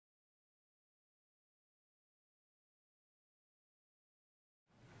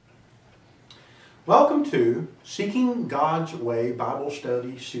Welcome to Seeking God's Way Bible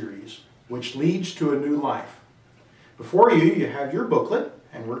Study Series, which leads to a new life. Before you, you have your booklet,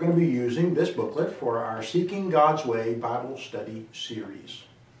 and we're going to be using this booklet for our Seeking God's Way Bible Study Series.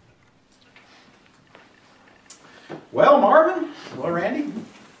 Well, Marvin, well, Randy,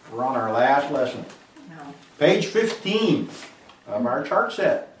 we're on our last lesson. Page 15 of our chart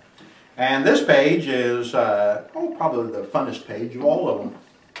set. And this page is probably the funnest page of all of them.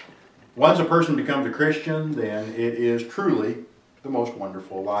 Once a person becomes a Christian, then it is truly the most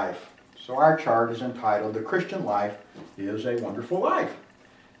wonderful life. So our chart is entitled, The Christian Life is a Wonderful Life.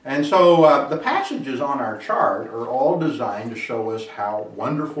 And so the passages on our chart are all designed to show us how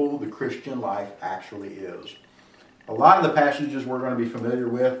wonderful the Christian life actually is. A lot of the passages we're going to be familiar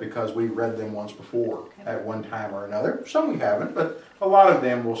with because we read them once before at one time or another. Some we haven't, but a lot of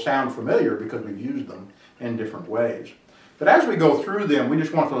them will sound familiar because we've used them in different ways. But as we go through them, we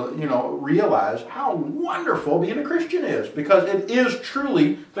just want to, realize how wonderful being a Christian is, because it is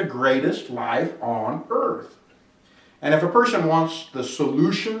truly the greatest life on earth. And if a person wants the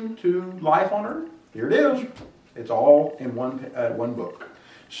solution to life on earth, here it is. It's all in one book.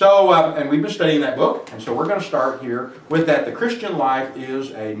 So, and we've been studying that book, and so we're going to start here with that. The Christian life is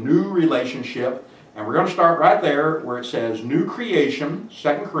a new relationship, and we're going to start right there where it says new creation, 2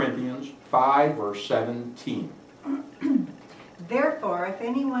 Corinthians 5, verse 17. Therefore, if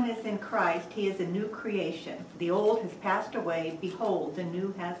anyone is in Christ, he is a new creation. The old has passed away. Behold, the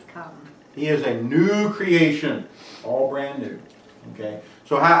new has come. He is a new creation, all brand new. Okay,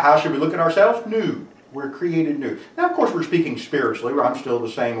 so how should we look at ourselves? New. We're created new. Now, of course, we're speaking spiritually. I'm still the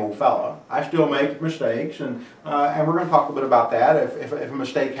same old fella. I still make mistakes, and we're going to talk a bit about that. If a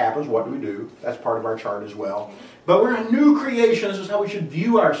mistake happens, what do we do? That's part of our chart as well. But we're a new creation. This is how we should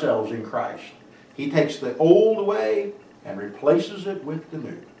view ourselves in Christ. He takes the old away and replaces it with the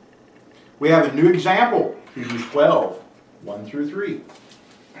new. We have a new example, Hebrews 12, 1 through 3.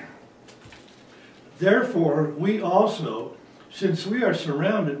 Therefore, we also, since we are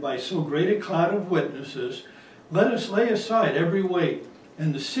surrounded by so great a cloud of witnesses, let us lay aside every weight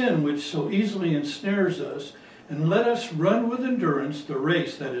and the sin which so easily ensnares us, and let us run with endurance the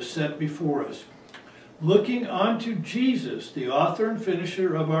race that is set before us, looking unto Jesus, the author and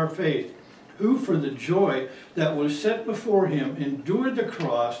finisher of our faith, who for the joy that was set before him endured the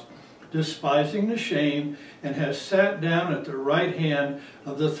cross, despising the shame, and has sat down at the right hand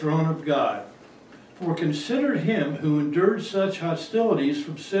of the throne of God. For consider him who endured such hostilities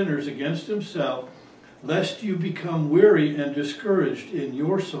from sinners against himself, lest you become weary and discouraged in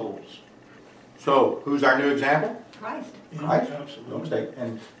your souls. So, who's our new example? Christ. Christ. Absolutely. No mistake.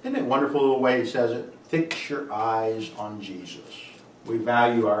 And isn't it wonderful the way he says it? Fix your eyes on Jesus. We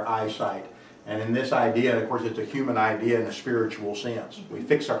value our eyesight. And in this idea, of course, it's a human idea in a spiritual sense. We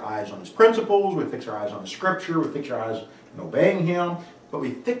fix our eyes on his principles, we fix our eyes on the scripture, we fix our eyes on obeying him, but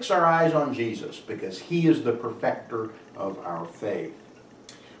we fix our eyes on Jesus because he is the perfecter of our faith.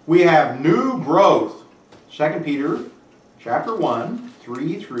 We have new growth. 2 Peter chapter 1,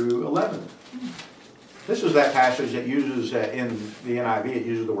 3 through 11. This is that passage that uses, in the NIV, it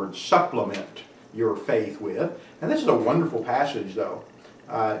uses the word supplement your faith with. And this is a wonderful passage, though.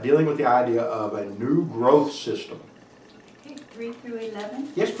 Dealing with the idea of a new growth system. Okay, 3 through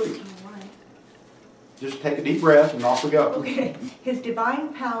 11? Yes, please. All right. Just take a deep breath and off we go. Okay. His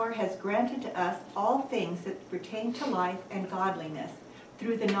divine power has granted to us all things that pertain to life and godliness,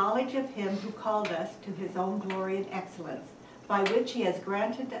 through the knowledge of him who called us to his own glory and excellence, by which he has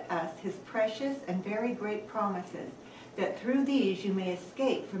granted to us his precious and very great promises, that through these you may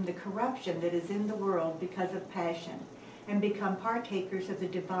escape from the corruption that is in the world because of passion, and become partakers of the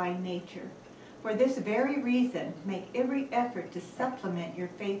divine nature. For this very reason, make every effort to supplement your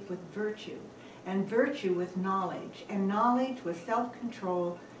faith with virtue, and virtue with knowledge, and knowledge with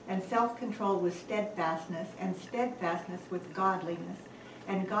self-control, and self-control with steadfastness, and steadfastness with godliness,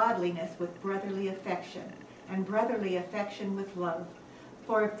 and godliness with brotherly affection, and brotherly affection with love.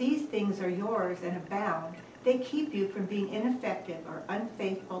 For if these things are yours and abound, they keep you from being ineffective or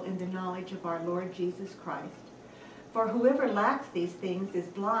unfaithful in the knowledge of our Lord Jesus Christ. For whoever lacks these things is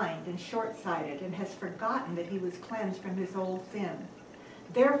blind and short-sighted, and has forgotten that he was cleansed from his old sin.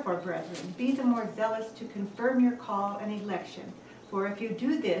 Therefore, brethren, be the more zealous to confirm your call and election, for if you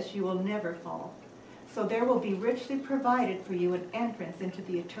do this, you will never fall. So there will be richly provided for you an entrance into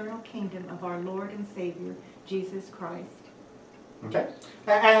the eternal kingdom of our Lord and Savior, Jesus Christ. Okay?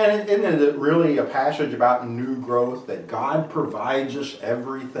 And isn't it really a passage about new growth, that God provides us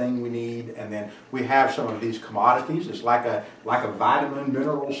everything we need, and then we have some of these commodities. It's like a vitamin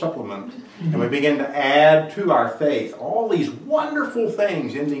mineral supplement. And we begin to add to our faith all these wonderful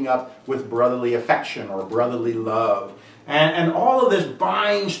things, ending up with brotherly affection or brotherly love. And all of this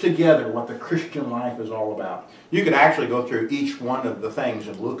binds together what the Christian life is all about. You could actually go through each one of the things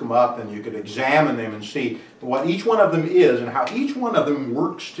and look them up, and you could examine them and see what each one of them is and how each one of them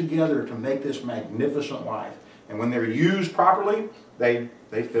works together to make this magnificent life. And when they're used properly, they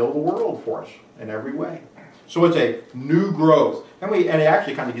fill the world for us in every way. So it's a new growth. And it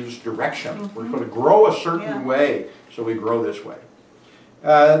actually kind of gives us direction. We're going to grow a certain way, so we grow this way.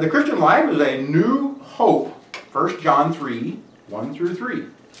 The Christian life is a new hope. 1 John 3, 1 through 3.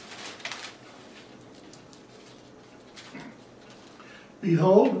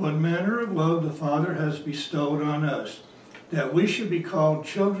 Behold, what manner of love the Father has bestowed on us, that we should be called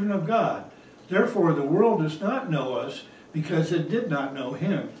children of God. Therefore the world does not know us, because it did not know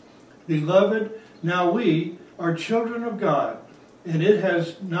him. Beloved, now we are children of God, and it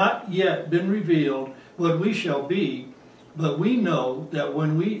has not yet been revealed what we shall be, but we know that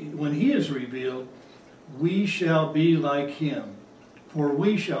when he is revealed, we shall be like him, for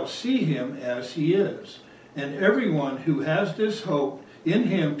we shall see him as he is. And everyone who has this hope in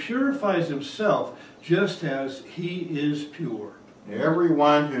him purifies himself just as he is pure.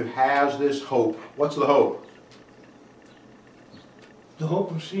 Everyone who has this hope. What's the hope? The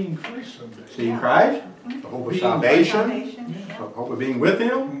hope of seeing Christ someday. Seeing Christ? The hope of salvation? The hope of being with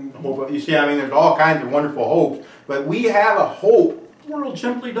him? The hope of, you see, I mean, there's all kinds of wonderful hopes, but we have a hope the world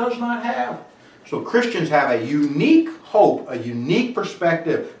simply does not have. So Christians have a unique hope, a unique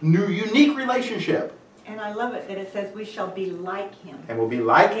perspective, unique relationship. And I love it that it says we shall be like him. And we'll be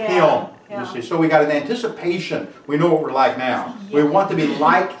like him. You see, so we got an anticipation. We know what we're like now. We want to be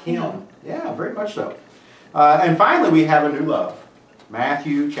like him. Yeah, very much so. And finally, we have a new love.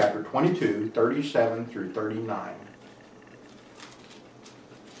 Matthew chapter 22, 37 through 39.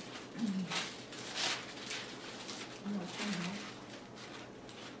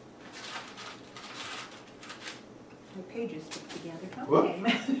 The pages stick together.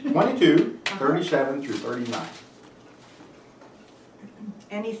 Okay. 22, 37 through 39.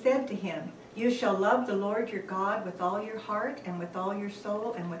 And he said to him, you shall love the Lord your God with all your heart and with all your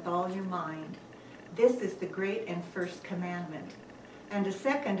soul and with all your mind. This is the great and first commandment. And the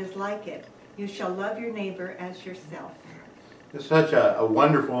second is like it. You shall love your neighbor as yourself. It's such a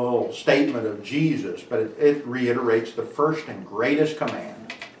wonderful little statement of Jesus, but it reiterates the first and greatest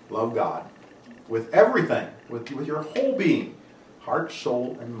command. Love God with everything, with your whole being, heart,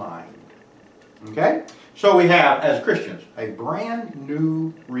 soul, and mind. Okay? So we have, as Christians, a brand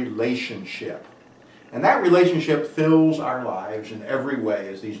new relationship. And that relationship fills our lives in every way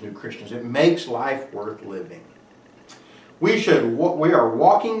as these new Christians. It makes life worth living. We are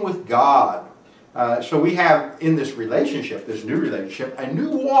walking with God. So we have in this relationship, this new relationship, a new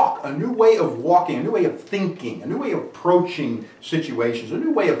walk, a new way of walking, a new way of thinking, a new way of approaching situations, a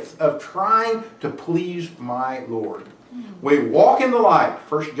new way of trying to please my Lord. We walk in the light.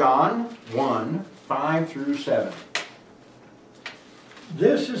 1 John 1, 5 through 7.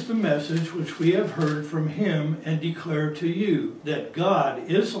 This is the message which we have heard from him and declare to you, that God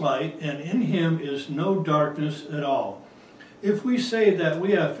is light, and in him is no darkness at all. If we say that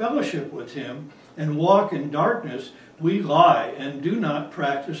we have fellowship with him and walk in darkness, we lie and do not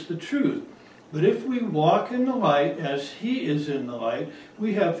practice the truth. But if we walk in the light as he is in the light,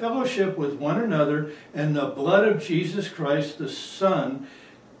 we have fellowship with one another, and the blood of Jesus Christ, the Son,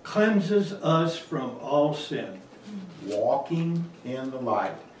 cleanses us from all sin. Walking in the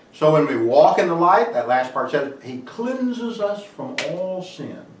light. So when we walk in the light, that last part says, he cleanses us from all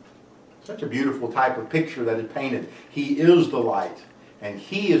sin. Such a beautiful type of picture that is painted. He is the light, and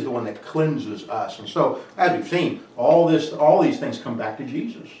he is the one that cleanses us. And so, as we've seen, all these things come back to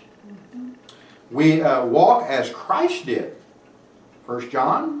Jesus. We walk as Christ did. 1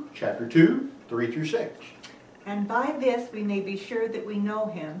 John chapter 2, 3 through 6. And by this we may be sure that we know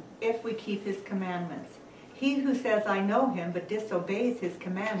him, if we keep his commandments. He who says, I know him, but disobeys his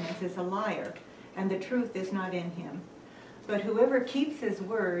commandments is a liar, and the truth is not in him. But whoever keeps his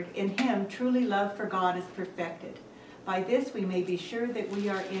word, in him truly love for God is perfected. By this we may be sure that we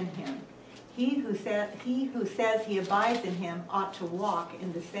are in him. He who says he abides in him ought to walk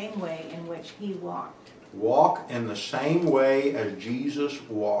in the same way in which he walked. Walk in the same way as Jesus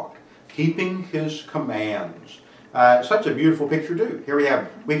walked, keeping his commands. Such a beautiful picture too. Here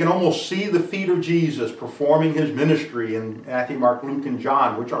we can almost see the feet of Jesus performing his ministry in Matthew, Mark, Luke, and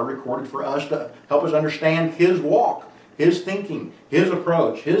John, which are recorded for us to help us understand his walk, His thinking, His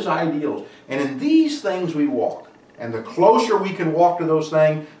approach, His ideals. And in these things we walk. And the closer we can walk to those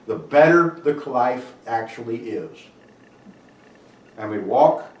things, the better the life actually is. And we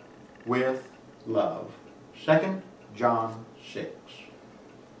walk with love. 2 John 6.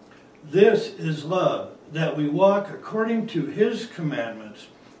 This is love, that we walk according to His commandments.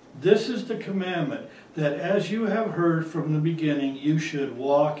 This is the commandment, that as you have heard from the beginning, you should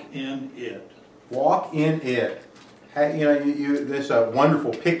walk in it. Walk in it. You know, this is a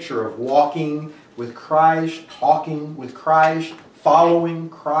wonderful picture of walking with Christ, talking with Christ, following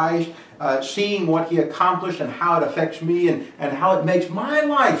Christ, seeing what He accomplished and how it affects me and how it makes my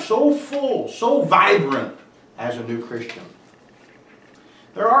life so full, so vibrant as a new Christian.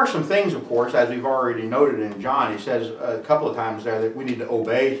 There are some things, of course, as we've already noted in John. He says a couple of times there that we need to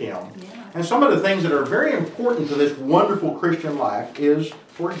obey Him. Yeah. And some of the things that are very important to this wonderful Christian life is,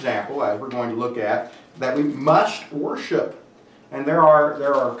 for example, as we're going to look at, that we must worship. And there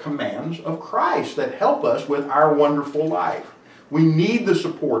are commands of Christ that help us with our wonderful life. We need the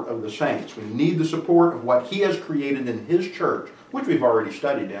support of the saints. We need the support of what He has created in His church, which we've already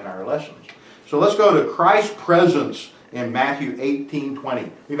studied in our lessons. So let's go to Christ's presence in Matthew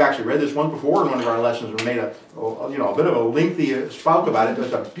 18:20. We've actually read this once before in one of our lessons. We made a bit of a lengthy spoke about it, but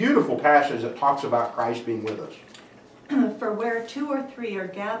it's a beautiful passage that talks about Christ being with us. For where 2 or 3 are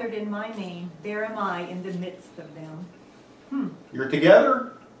gathered in my name, there am I in the midst of them. You're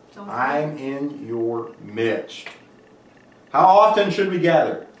together, I'm in your midst. How often should we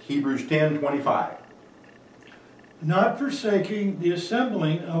gather? Hebrews 10:25. Not forsaking the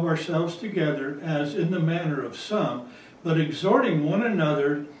assembling of ourselves together, as in the manner of some, but exhorting one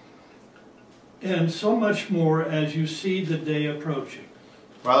another, and so much more as you see the day approaching.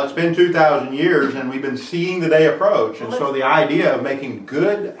 Well, it's been 2,000 years and we've been seeing the day approach. And so the idea of making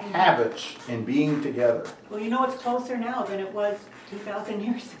good habits and being together. Well, you know it's closer now than it was 2,000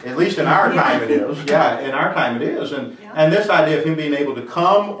 years ago. At least in our time it is. Yeah, in our time it is. And this idea of Him being able to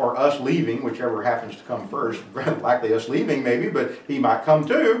come or us leaving, whichever happens to come first, likely us leaving maybe, but He might come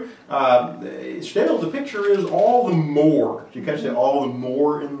too. Still, the picture is all the more. You catch that all the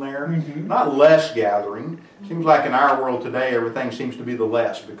more in there? Mm-hmm. Not less gathering. Seems like in our world today everything seems to be the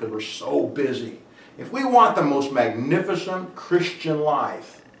less because we're so busy. If we want the most magnificent Christian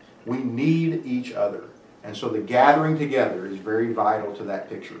life, we need each other. And so the gathering together is very vital to that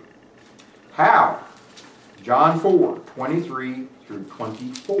picture. How? John 4:23 through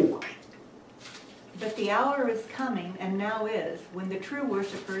 24. But the hour is coming, and now is, when the true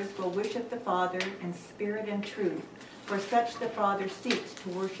worshipers will worship the Father in spirit and truth, for such the Father seeks to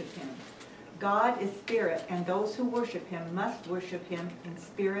worship Him. God is spirit, and those who worship Him must worship Him in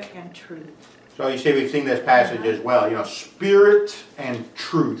spirit and truth. So you see, we've seen this passage as well. You know, spirit and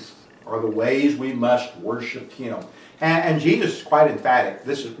truth are the ways we must worship Him. And Jesus is quite emphatic.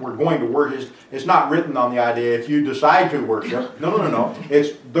 We're going to worship. It's not written on the idea if you decide to worship. No.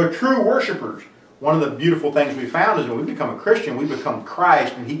 It's the true worshipers. One of the beautiful things we found is when we become a Christian, we become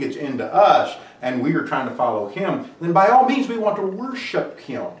Christ, and He gets into us, and we are trying to follow Him. Then by all means, we want to worship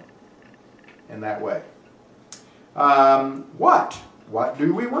Him in that way. What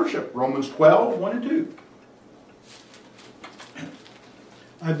do we worship? Romans 12:1 and 2.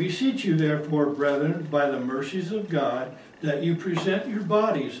 I beseech you, therefore, brethren, by the mercies of God, that you present your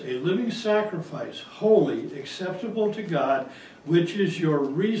bodies a living sacrifice, holy, acceptable to God, which is your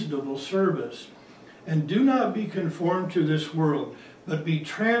reasonable service. And do not be conformed to this world, but be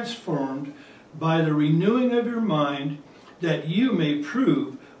transformed by the renewing of your mind, that you may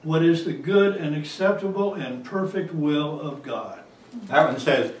prove what is the good and acceptable and perfect will of God. That one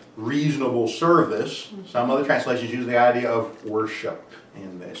says reasonable service. Some other translations use the idea of worship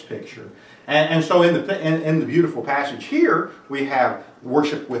in this picture. And so in the beautiful passage here, we have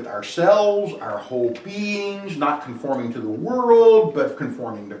worship with ourselves, our whole beings, not conforming to the world, but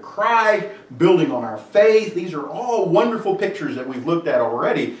conforming to Christ, building on our faith. These are all wonderful pictures that we've looked at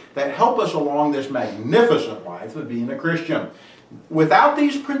already that help us along this magnificent life of being a Christian. Without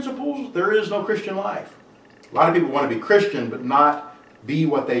these principles, there is no Christian life. A lot of people want to be Christian, but not be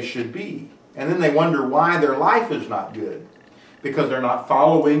what they should be. And then they wonder why their life is not good. Because they're not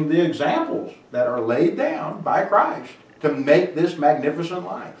following the examples that are laid down by Christ to make this magnificent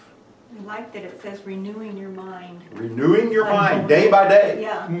life. I like that it says renewing your mind. Renewing your mind day by day.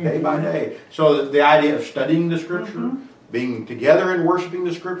 Yeah. Day by day. So the idea of studying the Scripture, being together and worshiping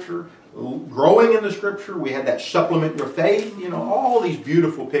the Scripture, growing in the Scripture, we had that supplement your faith, you know, all these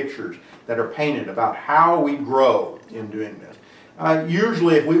beautiful pictures that are painted about how we grow in doing this.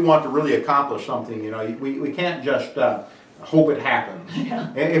 Usually if we want to really accomplish something, you know, we can't just hope it happens.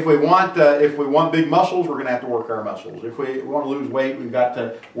 Yeah. If we want big muscles, we're going to have to work our muscles. If we want to lose weight, we've got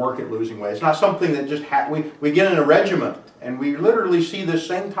to work at losing weight. It's not something that just we get in a regiment, and we literally see this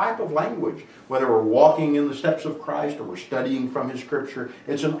same type of language, whether we're walking in the steps of Christ or we're studying from His Scripture.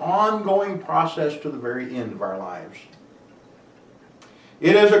 It's an ongoing process to the very end of our lives.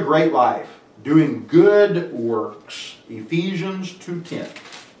 It is a great life, doing good works. Ephesians 2:10.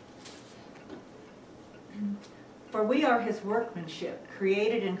 For we are His workmanship,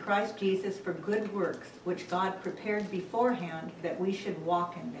 created in Christ Jesus for good works, which God prepared beforehand that we should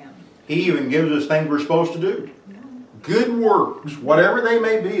walk in them. He even gives us things we're supposed to do. Good works, whatever they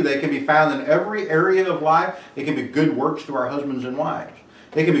may be, they can be found in every area of life. They can be good works to our husbands and wives.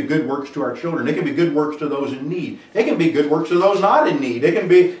 They can be good works to our children. They can be good works to those in need. They can be good works to those not in need.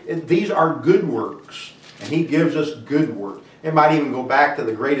 These are good works. And He gives us good work. It might even go back to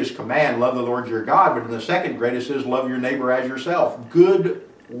the greatest command, love the Lord your God, but in the second greatest is love your neighbor as yourself. Good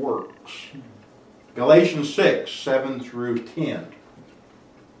works. Galatians 6, 7 through 10.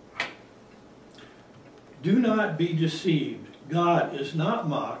 Do not be deceived. God is not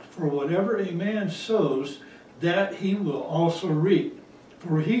mocked, for whatever a man sows, that he will also reap.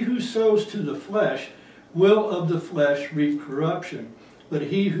 For he who sows to the flesh will of the flesh reap corruption, but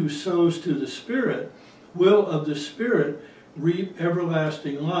he who sows to the Spirit will of the Spirit reap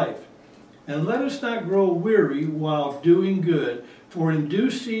everlasting life. And let us not grow weary while doing good, for in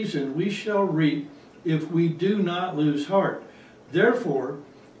due season we shall reap if we do not lose heart. Therefore,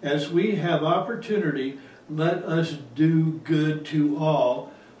 as we have opportunity, let us do good to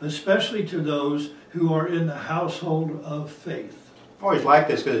all, especially to those who are in the household of faith. I always like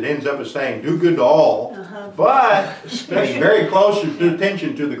this because it ends up as saying, do good to all, but pay very close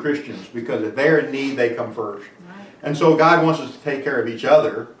attention to the Christians, because if they're in need, they come first. Right. And so God wants us to take care of each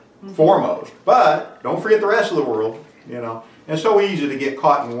other foremost, but don't forget the rest of the world, you know. And it's so easy to get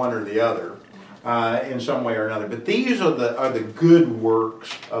caught in one or the other in some way or another. But these are the good works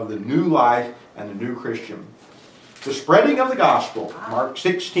of the new life and the new Christian. The spreading of the gospel, Mark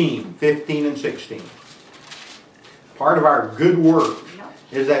 16, 15 and 16. Part of our good work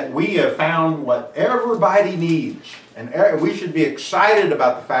is that we have found what everybody needs. And we should be excited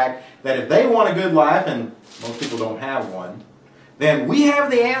about the fact that if they want a good life, and most people don't have one, then we have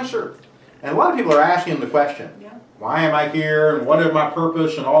the answer. And a lot of people are asking the question, why am I here, and what is my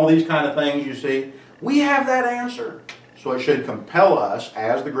purpose, and all these kind of things, you see. We have that answer. So it should compel us,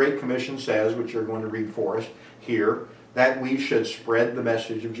 as the Great Commission says, which you're going to read for us here, that we should spread the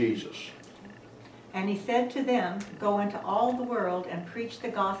message of Jesus. And He said to them, go into all the world and preach the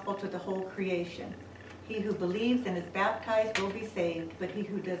gospel to the whole creation. He who believes and is baptized will be saved, but he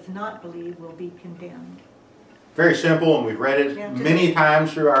who does not believe will be condemned. Very simple, and we've read it many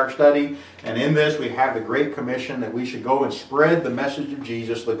times through our study. And in this we have the Great Commission that we should go and spread the message of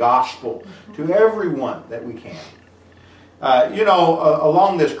Jesus, the gospel, to everyone that we can.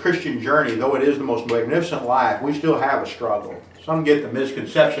 Along this Christian journey, though it is the most magnificent life, we still have a struggle. Some get the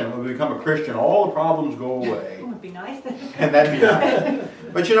misconception when we become a Christian, all the problems go away. It would be nice. And that'd be nice.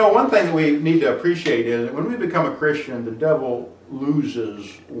 But one thing that we need to appreciate is that when we become a Christian, the devil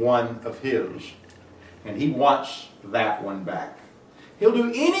loses one of his. And he wants that one back. He'll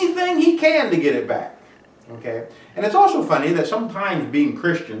do anything he can to get it back. Okay? And it's also funny that sometimes being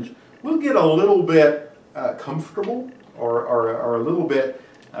Christians, we'll get a little bit comfortable or a little bit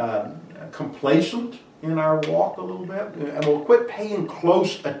complacent in our walk a little bit. And we'll quit paying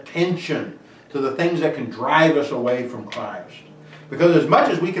close attention to the things that can drive us away from Christ. Because as much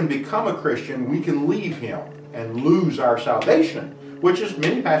as we can become a Christian, we can leave Him and lose our salvation, which is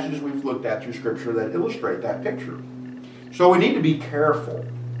many passages we've looked at through Scripture that illustrate that picture. So we need to be careful.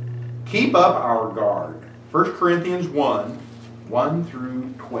 Keep up our guard. 1 Corinthians 1, 1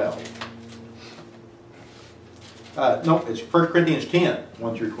 through 12. No, it's 1 Corinthians 10,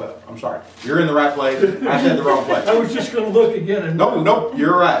 1 through 12. I'm sorry. You're in the right place. I said the wrong place. I was just going to look again. And No,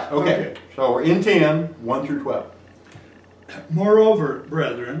 you're right. Okay. So we're in 10, 1 through 12. Moreover,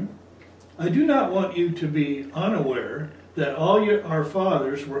 brethren, I do not want you to be unaware that all our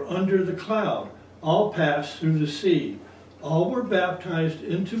fathers were under the cloud, all passed through the sea. All were baptized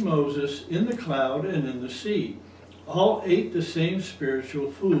into Moses in the cloud and in the sea. All ate the same spiritual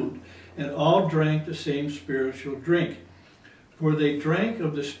food, and all drank the same spiritual drink. For they drank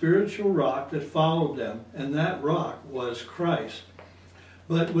of the spiritual rock that followed them, and that rock was Christ.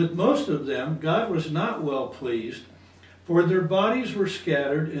 But with most of them God was not well pleased, for their bodies were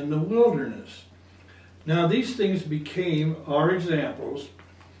scattered in the wilderness. Now these things became our examples,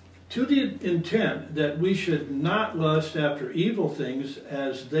 to the intent that we should not lust after evil things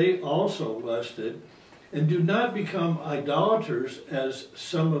as they also lusted. and do not become idolaters, as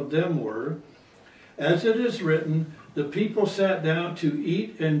some of them were. As it is written, the people sat down to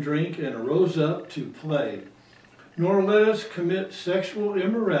eat and drink and rose up to play. Nor let us commit sexual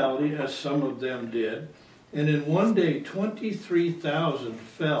immorality, as some of them did, and in one day 23,000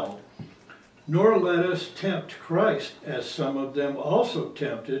 fell. Nor let us tempt Christ, as some of them also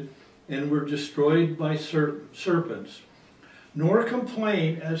tempted, and were destroyed by serpents. Nor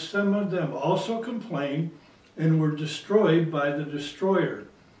complain, as some of them also complained, and were destroyed by the destroyer.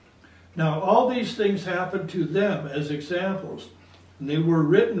 Now all these things happened to them as examples, and they were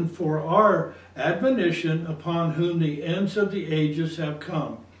written for our admonition, upon whom the ends of the ages have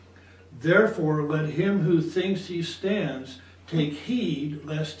come. Therefore let him who thinks he stands take heed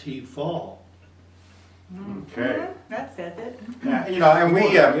lest he fall. Okay. That says it. Yeah, you know, and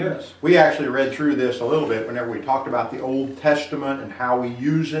Yes. we actually read through this a little bit whenever we talked about the Old Testament and how we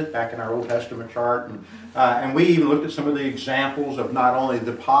use it back in our Old Testament chart, and we even looked at some of the examples of not only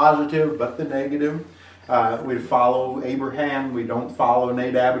the positive but the negative. We follow Abraham, we don't follow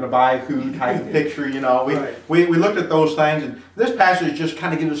Nadab and Abihu type of picture, you know. We looked at those things, and this passage just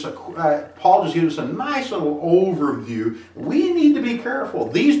kind of gives us Paul just gives us a nice little overview. We need to be careful.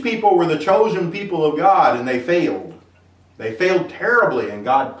 These people were the chosen people of God, and they failed. They failed terribly, and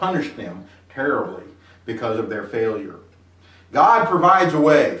God punished them terribly because of their failure. God provides a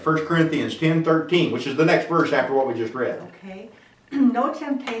way, 1 Corinthians 10:13, which is the next verse after what we just read. Okay. No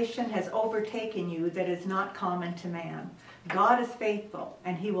temptation has overtaken you that is not common to man. God is faithful,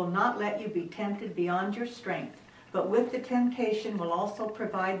 and he will not let you be tempted beyond your strength, but with the temptation will also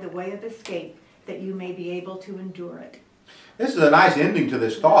provide the way of escape, that you may be able to endure it. This is a nice ending to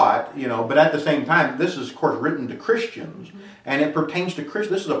this thought, you know, but at the same time, this is, of course, written to Christians, and it pertains to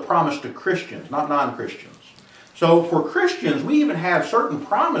Christians. This is a promise to Christians, not non-Christians. So for Christians, we even have certain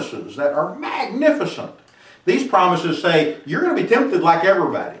promises that are magnificent. These promises say, you're going to be tempted like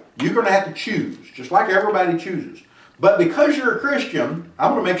everybody. You're going to have to choose, just like everybody chooses. But because you're a Christian,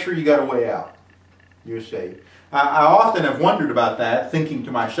 I'm going to make sure you got a way out. You see. I often have wondered about that, thinking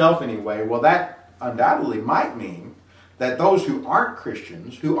to myself anyway, well, that undoubtedly might mean that those who aren't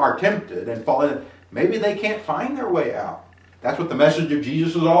Christians, who are tempted and fall in, maybe they can't find their way out. That's what the message of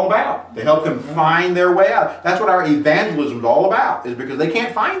Jesus is all about, to help them find their way out. That's what our evangelism is all about, is because they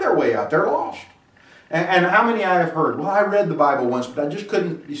can't find their way out. They're lost. And how many I have heard, well, I read the Bible once, but I just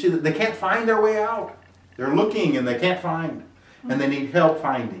couldn't, you see, that they can't find their way out. They're looking and they can't find. And they need help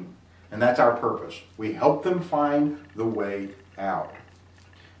finding. And that's our purpose. We help them find the way out.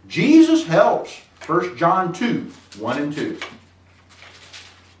 Jesus helps. 1 John 2, 1 and 2.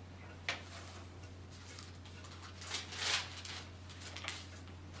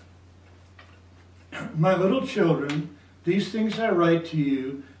 My little children, these things I write to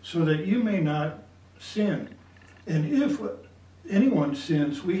you, so that you may not sin. And if anyone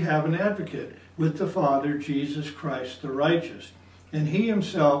sins, we have an advocate with the Father, Jesus Christ the righteous. And he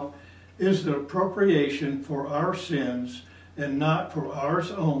himself is the propitiation for our sins, and not for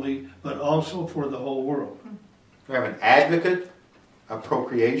ours only, but also for the whole world. We have an advocate, a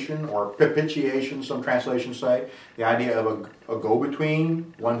propitiation, or propitiation, some translations say. The idea of a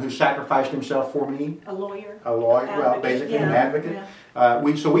go-between, one who sacrificed himself for me. A lawyer. A lawyer, Advocate. well, basically an advocate.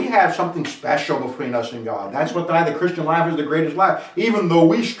 Yeah. So we have something special between us and God. That's what the Christian life is, the greatest life. Even though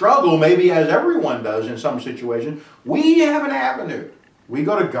we struggle, maybe as everyone does in some situation, we have an avenue. We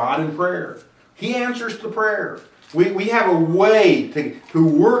go to God in prayer. He answers the prayer. We have a way to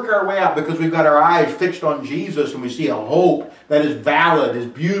work our way out because we've got our eyes fixed on Jesus and we see a hope that is valid, is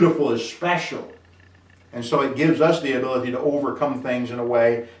beautiful, is special. And so it gives us the ability to overcome things in a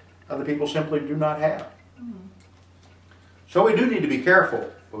way other people simply do not have. So we do need to be careful,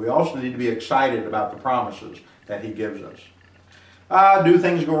 but we also need to be excited about the promises that he gives us. Do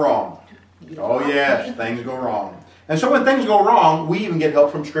things go wrong? Oh yes, things go wrong. And so when things go wrong, we even get help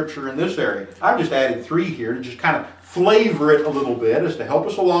from Scripture in this area. I've just added 3 here to just kind of flavor it a little bit as to help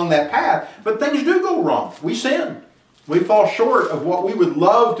us along that path. But things do go wrong. We sin. We fall short of what we would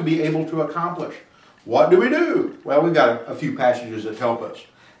love to be able to accomplish. What do we do? Well, we've got a few passages that help us.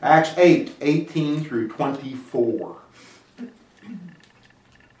 Acts 8, 18 through 24.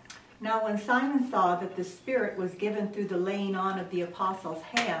 Now when Simon saw that the Spirit was given through the laying on of the apostles'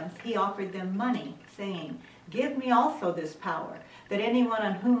 hands, he offered them money, saying, "Give me also this power, that anyone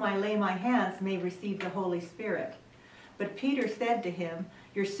on whom I lay my hands may receive the Holy Spirit." But Peter said to him,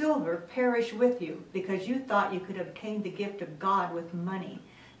 "Your silver perish with you, because you thought you could obtain the gift of God with money.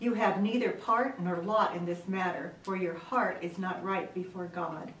 You have neither part nor lot in this matter, for your heart is not right before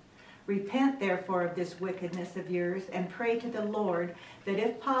God. Repent therefore of this wickedness of yours, and pray to the Lord, that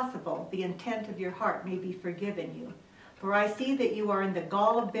if possible, the intent of your heart may be forgiven you. For I see that you are in the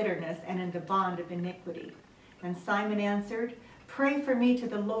gall of bitterness and in the bond of iniquity. And Simon answered, Pray for me to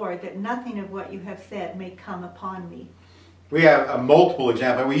the Lord, that nothing of what you have said may come upon me. We have a multiple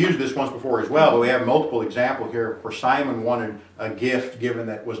example. We used this once before as well, but we have multiple examples here where Simon wanted a gift given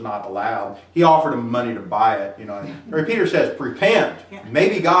that was not allowed. He offered him money to buy it. You know, Peter says, "Repent. Yeah.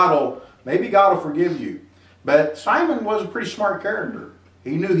 Maybe God will forgive you." But Simon was a pretty smart character.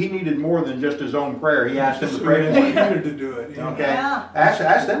 He knew he needed more than just his own prayer. He asked them to pray for him. He needed to do it. Okay, Yeah.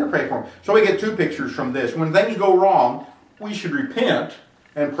 ask them to pray for him. So we get two pictures from this. When things go wrong, we should repent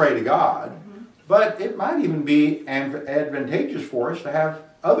and pray to God. But it might even be advantageous for us to have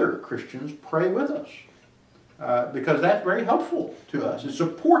other Christians pray with us. Because that's very helpful to us. It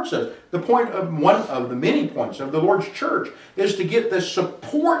supports us. The point of one of the many points of the Lord's church is to get the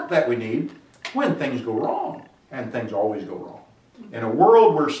support that we need when things go wrong. And things always go wrong. In a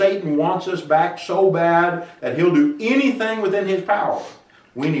world where Satan wants us back so bad that he'll do anything within his power,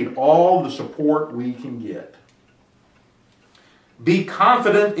 we need all the support we can get. Be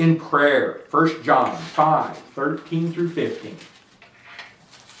confident in prayer. 1 John 5, 13 through 15.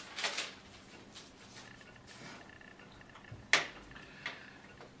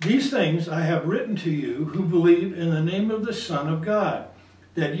 These things I have written to you who believe in the name of the Son of God,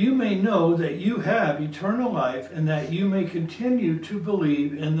 that you may know that you have eternal life, and that you may continue to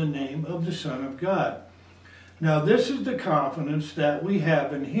believe in the name of the Son of God. Now this is the confidence that we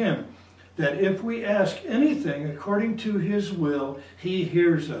have in him, that if we ask anything according to his will, he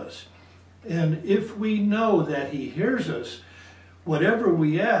hears us. And if we know that he hears us, whatever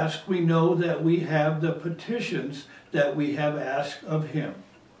we ask, we know that we have the petitions that we have asked of him.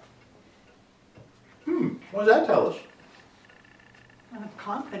 What does that tell us?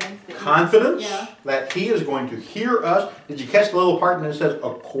 Confidence. Confidence Yeah. that he is going to hear us. Did you catch the little part that says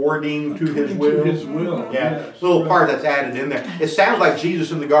according to his will? To his will. Yeah, Yes, little right. part that's added in there. It sounds like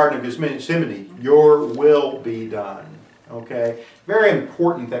Jesus in the Garden of Gethsemane. Your will be done. Okay, very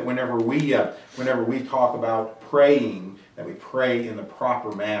important that whenever we talk about praying, that we pray in the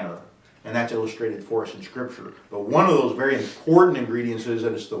proper manner, and that's illustrated for us in Scripture. But one of those very important ingredients is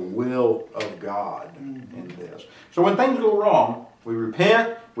that it's the will of God in this. So when things go wrong, we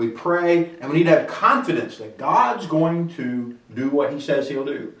repent, we pray, and we need to have confidence that God's going to do what he says he'll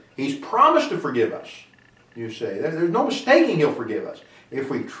do. He's promised to forgive us, you say. There's no mistaking he'll forgive us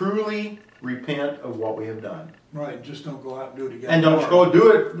if we truly repent of what we have done. Right, just don't go out and do it again. And don't just go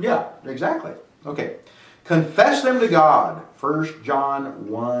do it. Yeah, exactly. Okay. Confess them to God. 1 John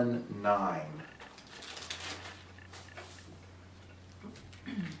 1:9.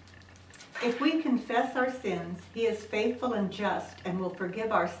 If we confess our sins, he is faithful and just, and will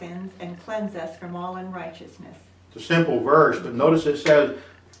forgive our sins and cleanse us from all unrighteousness. It's a simple verse, but notice it says,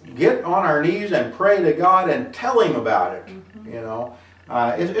 get on our knees and pray to God and tell him about it. You know,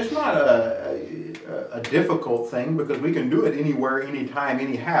 it's not a difficult thing, because we can do it anywhere, anytime,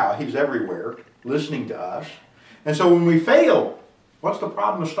 anyhow. He's everywhere, listening to us. And so when we fail, what's the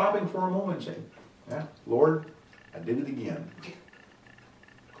problem of stopping for a moment and saying, yeah, Lord, I did it again.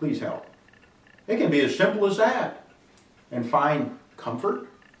 Please help. It can be as simple as that. And find comfort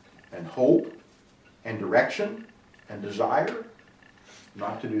and hope and direction and desire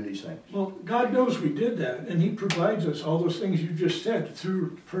not to do these things. Well, God knows we did that, and he provides us all those things you just said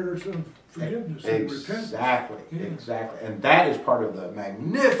through prayers of forgiveness and repentance. Exactly, Yeah. exactly. And that is part of the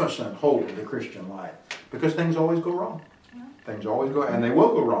magnificent hope of the Christian life. Because things always go wrong. Things always go, and they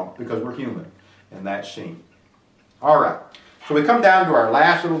will go wrong because we're human in that scene. All right. So we come down to our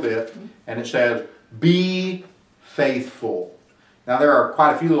last little bit, and it says, be faithful. Now there are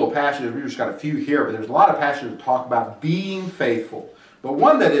quite a few little passages. We've just got a few here, but there's a lot of passages that talk about being faithful. But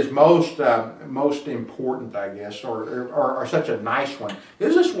one that is most important, I guess, or such a nice one,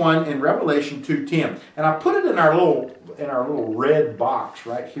 is this one in Revelation 2:10. And I put it in our little red box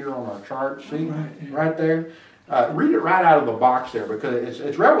right here on our chart. See, right there. Read it right out of the box there, because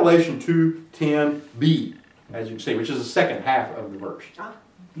it's Revelation 2:10b, as you can see, which is the second half of the verse.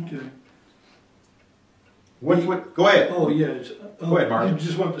 Okay. Go ahead. Oh, yeah. Go ahead, Mark. You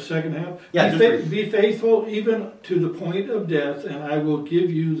just want the second half? Yeah, Be, just read. be faithful even to the point of death, and I will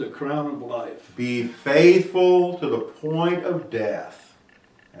give you the crown of life. Be faithful to the point of death,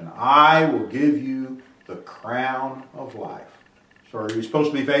 and I will give you the crown of life. So are you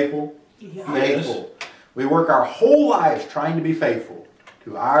supposed to be faithful? Yeah. Faithful. We work our whole lives trying to be faithful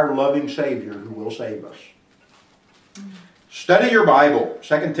to our loving Savior who will save us. Study your Bible,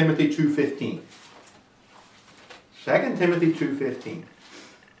 2 Timothy 2:15. 2 Timothy 2:15.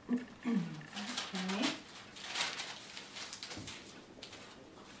 Okay.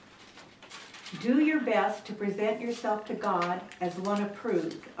 Do your best to present yourself to God as one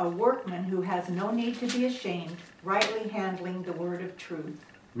approved, a workman who has no need to be ashamed, rightly handling the word of truth.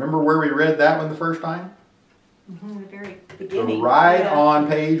 Remember where we read that one the first time? The very beginning. Right Yeah. on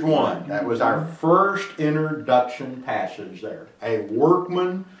page 1. That was our first introduction passage there. A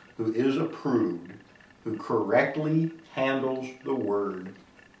workman who is approved, who correctly handles the Word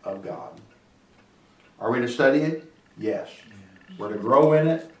of God. Are we to study it? Yes. We're to grow in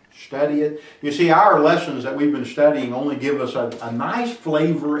it, study it. You see, our lessons that we've been studying only give us a nice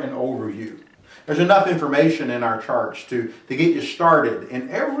flavor and overview. There's enough information in our charts to get you started in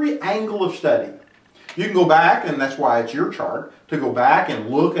every angle of study. You can go back, and that's why it's your chart, to go back and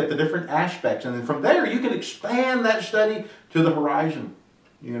look at the different aspects. And then from there, you can expand that study to the horizon.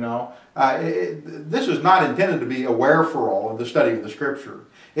 You know, this is not intended to be a wherefore-all of the study of the Scripture.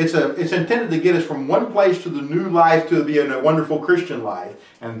 It's intended to get us from one place to the new life to be in a wonderful Christian life.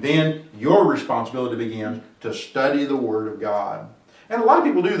 And then your responsibility begins to study the Word of God. And a lot of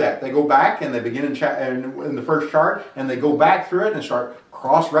people do that. They go back and they begin in the first chart, and they go back through it and start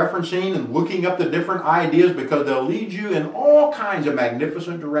cross-referencing and looking up the different ideas, because they'll lead you in all kinds of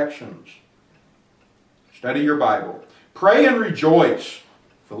magnificent directions. Study your Bible. Pray and rejoice.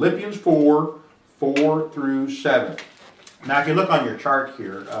 Philippians 4, 4 through 7. Now if you look on your chart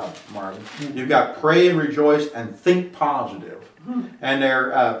here, Marvin, you've got pray and rejoice and think positive. And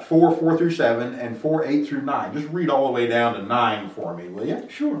they're 4, 4 through 7 and 4, 8 through 9. Just read all the way down to 9 for me, will you?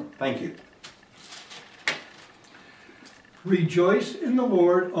 Sure. Thank you. Rejoice in the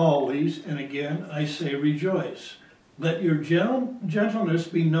Lord always, and again I say rejoice. Let your gentleness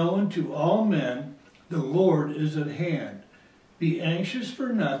be known to all men. The Lord is at hand. Be anxious for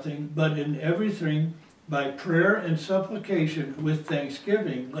nothing, but in everything, by prayer and supplication with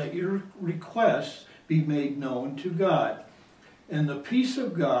thanksgiving, let your requests be made known to God. And the peace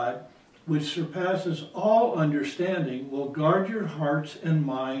of God, which surpasses all understanding, will guard your hearts and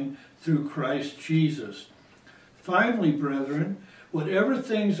mind through Christ Jesus. Finally, brethren, whatever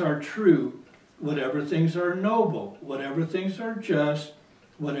things are true, whatever things are noble, whatever things are just,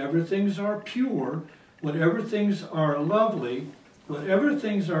 whatever things are pure, whatever things are lovely, whatever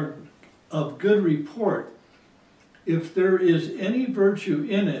things are of good report, if there is any virtue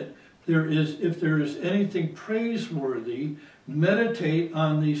in it, if there is anything praiseworthy, meditate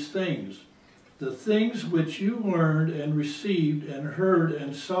on these things. The things which you learned and received and heard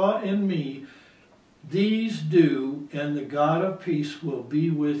and saw in me, these do, and the God of peace will be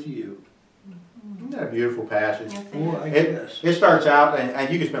with you. Isn't that a beautiful passage? Yes, It starts out,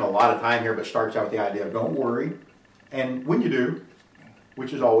 and you can spend a lot of time here, but starts out with the idea of don't worry. And when you do,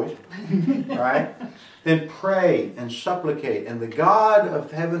 which is always, right? Then pray and supplicate, and the God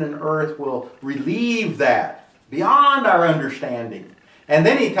of heaven and earth will relieve that beyond our understanding. And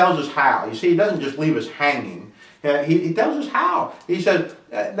then he tells us how. You see, he doesn't just leave us hanging. He tells us how. He says,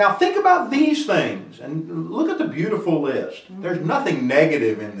 now think about these things, and look at the beautiful list. There's nothing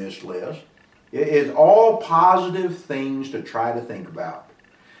negative in this list. It is all positive things to try to think about.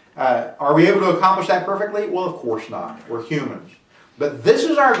 Are we able to accomplish that perfectly? Well, of course not. We're humans. But this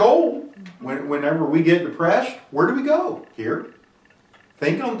is our goal. Whenever we get depressed, where do we go? Here.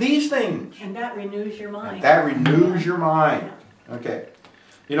 Think on these things. And that renews your mind. And that renews your mind. Okay.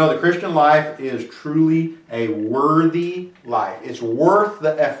 You know, the Christian life is truly a worthy life. It's worth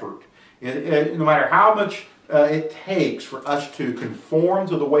the effort. No matter how much it takes for us to conform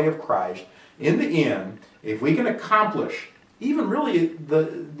to the way of Christ, in the end, if we can accomplish even really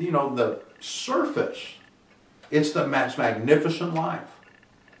the surface, it's the magnificent life.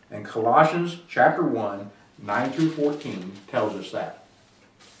 And Colossians chapter 1, 9 through 14 tells us that.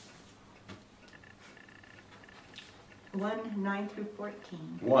 1, 9 through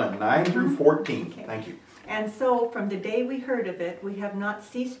 14. 1, 9 through 14. Okay. Thank you. And so, from the day we heard of it, we have not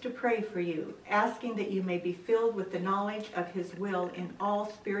ceased to pray for you, asking that you may be filled with the knowledge of His will in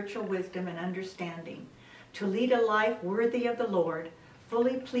all spiritual wisdom and understanding, to lead a life worthy of the Lord,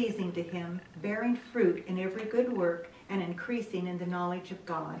 fully pleasing to Him, bearing fruit in every good work, and increasing in the knowledge of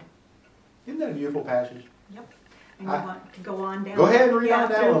God. Isn't that a beautiful passage? Yep. And you want to go on down? Go ahead and read on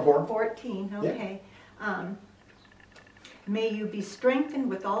through down, Laura. 14, okay. Yeah. May you be strengthened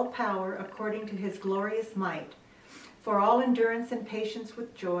with all power according to His glorious might, for all endurance and patience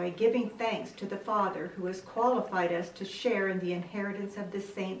with joy, giving thanks to the Father who has qualified us to share in the inheritance of the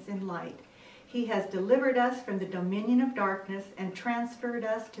saints in light. He has delivered us from the dominion of darkness and transferred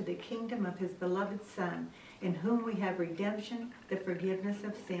us to the kingdom of His beloved Son, in whom we have redemption, the forgiveness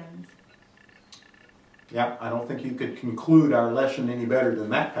of sins. Yeah, I don't think you could conclude our lesson any better than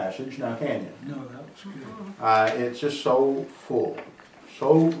that passage, now can you? No, that was good. It's just so full,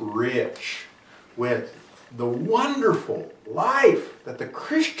 so rich with the wonderful life that the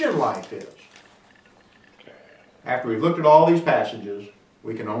Christian life is. After we've looked at all these passages,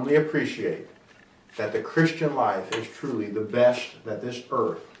 we can only appreciate that the Christian life is truly the best that this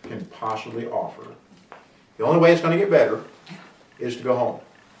earth can possibly offer. The only way it's going to get better is to go home.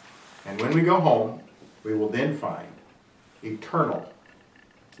 And when we go home, we will then find eternal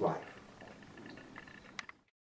life.